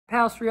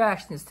House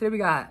Reactions. Today we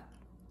got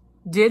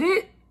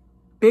Didit,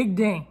 Big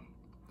Ding.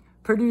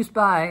 Produced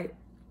by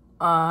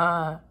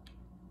Didit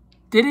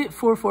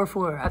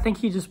 444. I think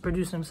he just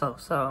produced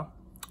himself, so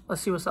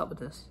let's see what's up with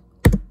this.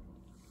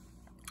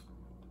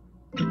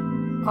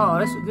 Oh,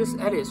 this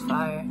edit is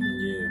fire.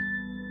 Yeah.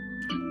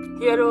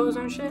 He had all his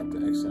own shit? The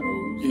XOs.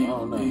 I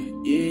don't know.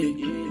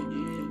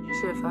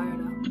 Shit fire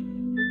though.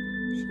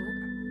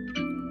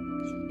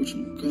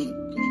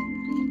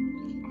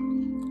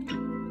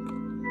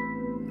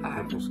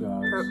 Purple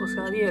skies. Purple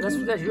skies. Yeah,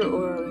 that's your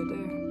aura right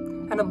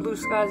there. And the blue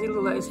skies, he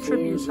look like it's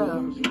trippy as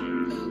hell.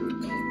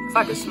 If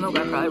I could smoke,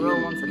 I'd probably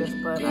roll one for this,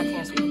 but I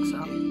can't smoke,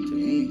 so.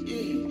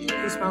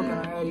 He's smoking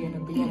already in the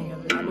beginning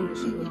of it. I knew this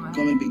shit was gonna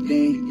Call me Big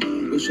Ding.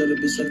 We'll shut up,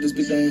 bitch, like this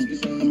big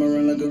thing. I'ma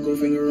run like a gold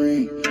finger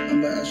ring.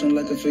 I'm by action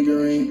like a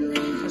figurine.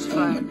 That's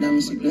fine. My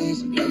diamonds see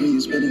blinks. Like when you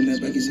spitting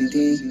that back, you see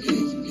things.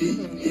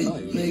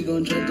 Now you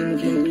gon' drop them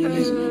again,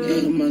 remix.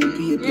 Got them on the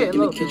P, in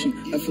the kitchen.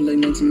 I feel like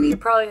 19 He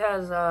probably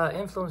has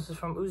influences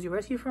from Uzi.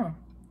 Where's he from?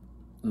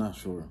 Not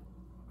sure.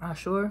 Not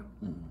sure?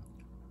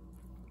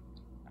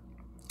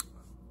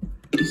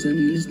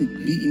 Listening,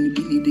 beating the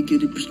beat, need to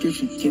get a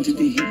prescription. Can't take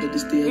the heat, but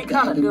this day He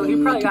kinda do. He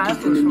probably got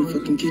influence in from the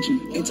fucking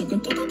kitchen. Ain't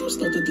talking,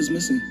 start that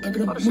dismissing. I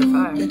gotta shit move,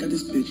 fire. back at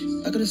this bitch.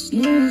 I gotta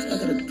snooze, I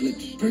gotta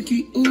glitch.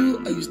 Perky,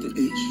 ooh, I used to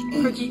itch.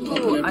 Perky,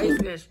 ooh, I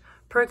used to itch.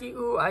 Perky,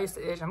 ooh, I used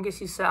to itch. I'm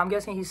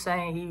guessing he's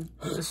saying he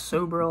was just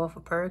sober off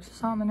of perks or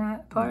something in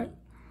that part.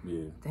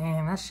 Yeah.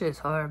 Damn, that shit's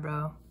hard,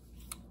 bro.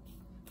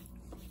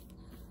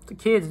 The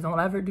kids don't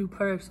ever do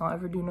perks, don't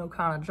ever do no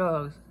kind of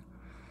drugs.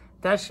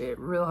 That shit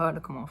real hard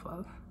to come off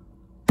of.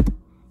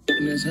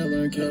 That's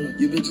hella and Keller.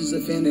 You bitches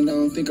a fan and I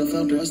don't think I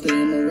found her. I stay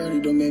in my ready,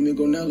 don't make me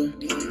go Neller.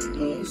 He's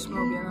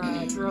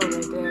smoking drill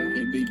right there.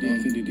 Hey, Big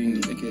Ding, 50 Ding,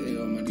 aka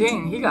all my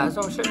Ding, he got his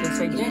own shirt that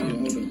say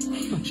Ding.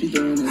 She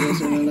throwing the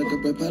ass on her like a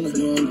propeller.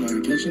 No, I'm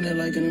blind, catching it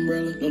like an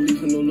umbrella. No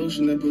leaf and no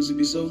lotion, that pussy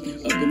be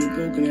soaking. Up in the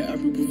poking it, I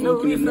be provoking. No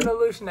leaf and no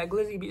lotion, that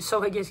glizzy be.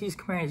 So I guess he's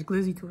comparing his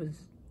glizzy to his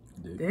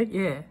dick?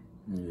 Yeah.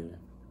 Yeah.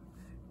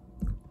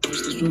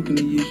 What's the stroking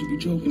the year she be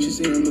joking? She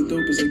say I'm the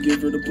dopest, I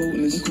give her the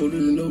potence. I'm colder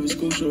than Nova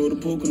Scotia or the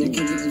Pocono. You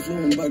can't get the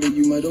phone, body,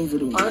 you might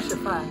overdose. Oh, that shit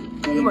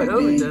fine. You might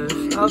overdose.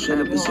 Okay,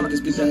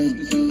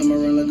 I'ma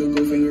run like a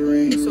gold finger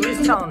ring. so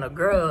he's telling the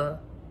girl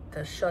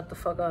to shut the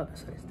fuck up and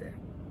suck his dick.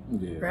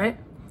 Yeah. Right?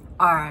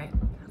 Alright.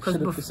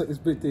 It's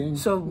big thing.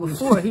 So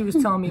before he was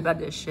telling me about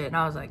this shit, and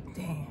I was like,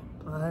 damn,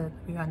 blood,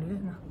 we gotta do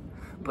this now.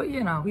 But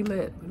you know, we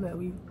lit,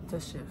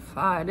 this shit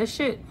fire. This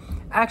shit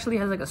actually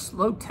has like a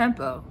slow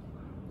tempo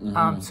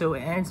to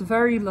it, and it's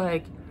very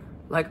like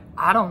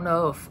I don't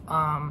know if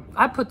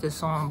I put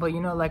this on, but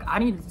you know, like I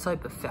need the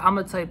type of I'm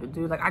a type of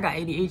dude, like I got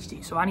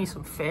ADHD, so I need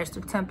some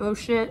faster tempo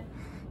shit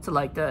to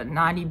like the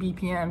 90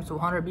 BPMs to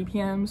 100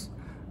 BPMs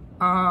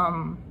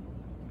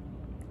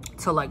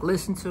to like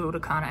listen to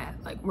kind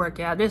of like work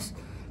out. This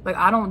like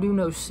I don't do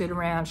no sit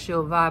around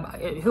chill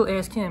vibe. He'll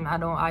ask him.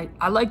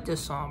 I like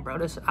this song, bro.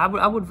 This I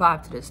would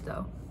vibe to this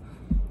though.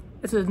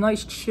 It's a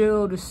nice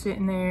chill, just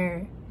sitting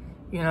there.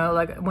 You know,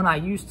 like when I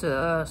used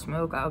to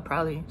smoke, I would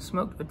probably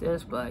smoke with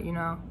this, but you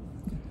know.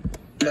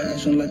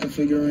 Action like a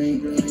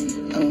figurine.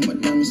 I want my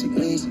diamonds see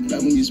blinks.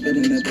 Like when you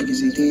spitting that back, you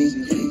see things.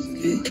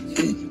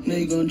 Now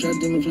you gon' drop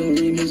them and flow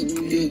remix.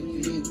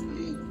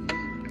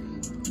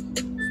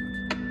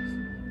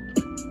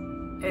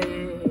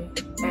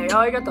 Hey,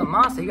 oh, you got the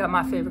monster. You got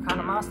my favorite kind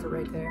of monster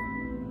right there.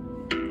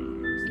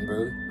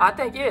 Really? I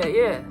think,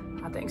 yeah.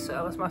 I think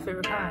so. That's my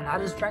favorite kind. I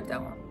just drank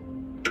that one.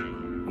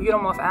 You get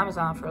them off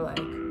Amazon for like,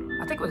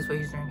 I think that's what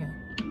he's drinking.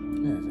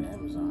 Yeah, it's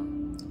Amazon.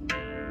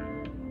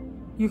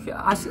 You can,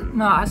 I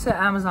said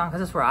Amazon because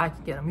that's where I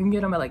can get them. You can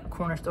get them at like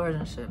corner stores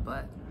and shit,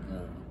 but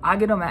I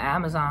get them at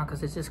Amazon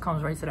because it just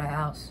comes right to the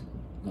house.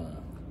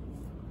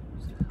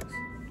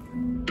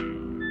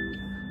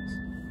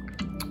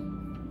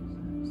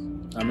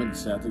 I meant to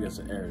say, I think that's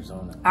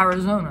Arizona.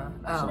 Arizona.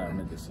 Oh, That's what I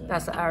meant to say.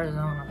 that's the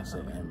Arizona. I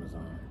said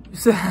Amazon. You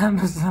said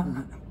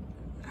Amazon.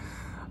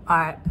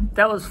 Alright,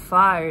 that was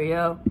fire,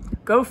 yo.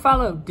 Go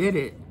follow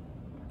Didit.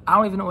 I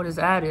don't even know what his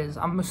ad is.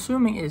 I'm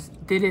assuming it's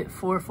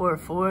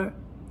Didit444.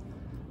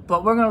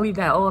 But we're gonna leave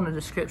that all in the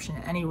description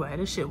anyway.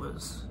 This shit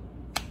was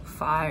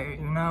fire,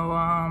 you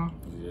know.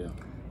 Yeah.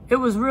 It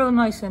was real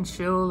nice and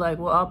chill. Like,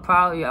 well, I'm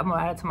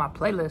gonna add it to my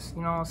playlist,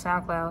 you know, on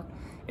SoundCloud.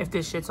 If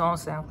this shit's on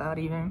SoundCloud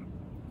even.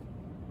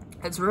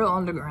 It's real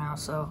underground,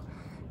 so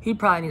he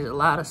probably needs a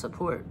lot of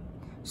support.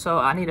 So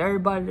I need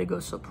everybody to go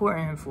support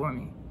him for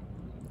me.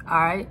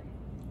 Alright?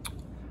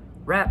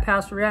 Rap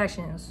House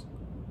Reactions.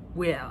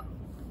 We out.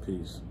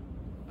 Peace.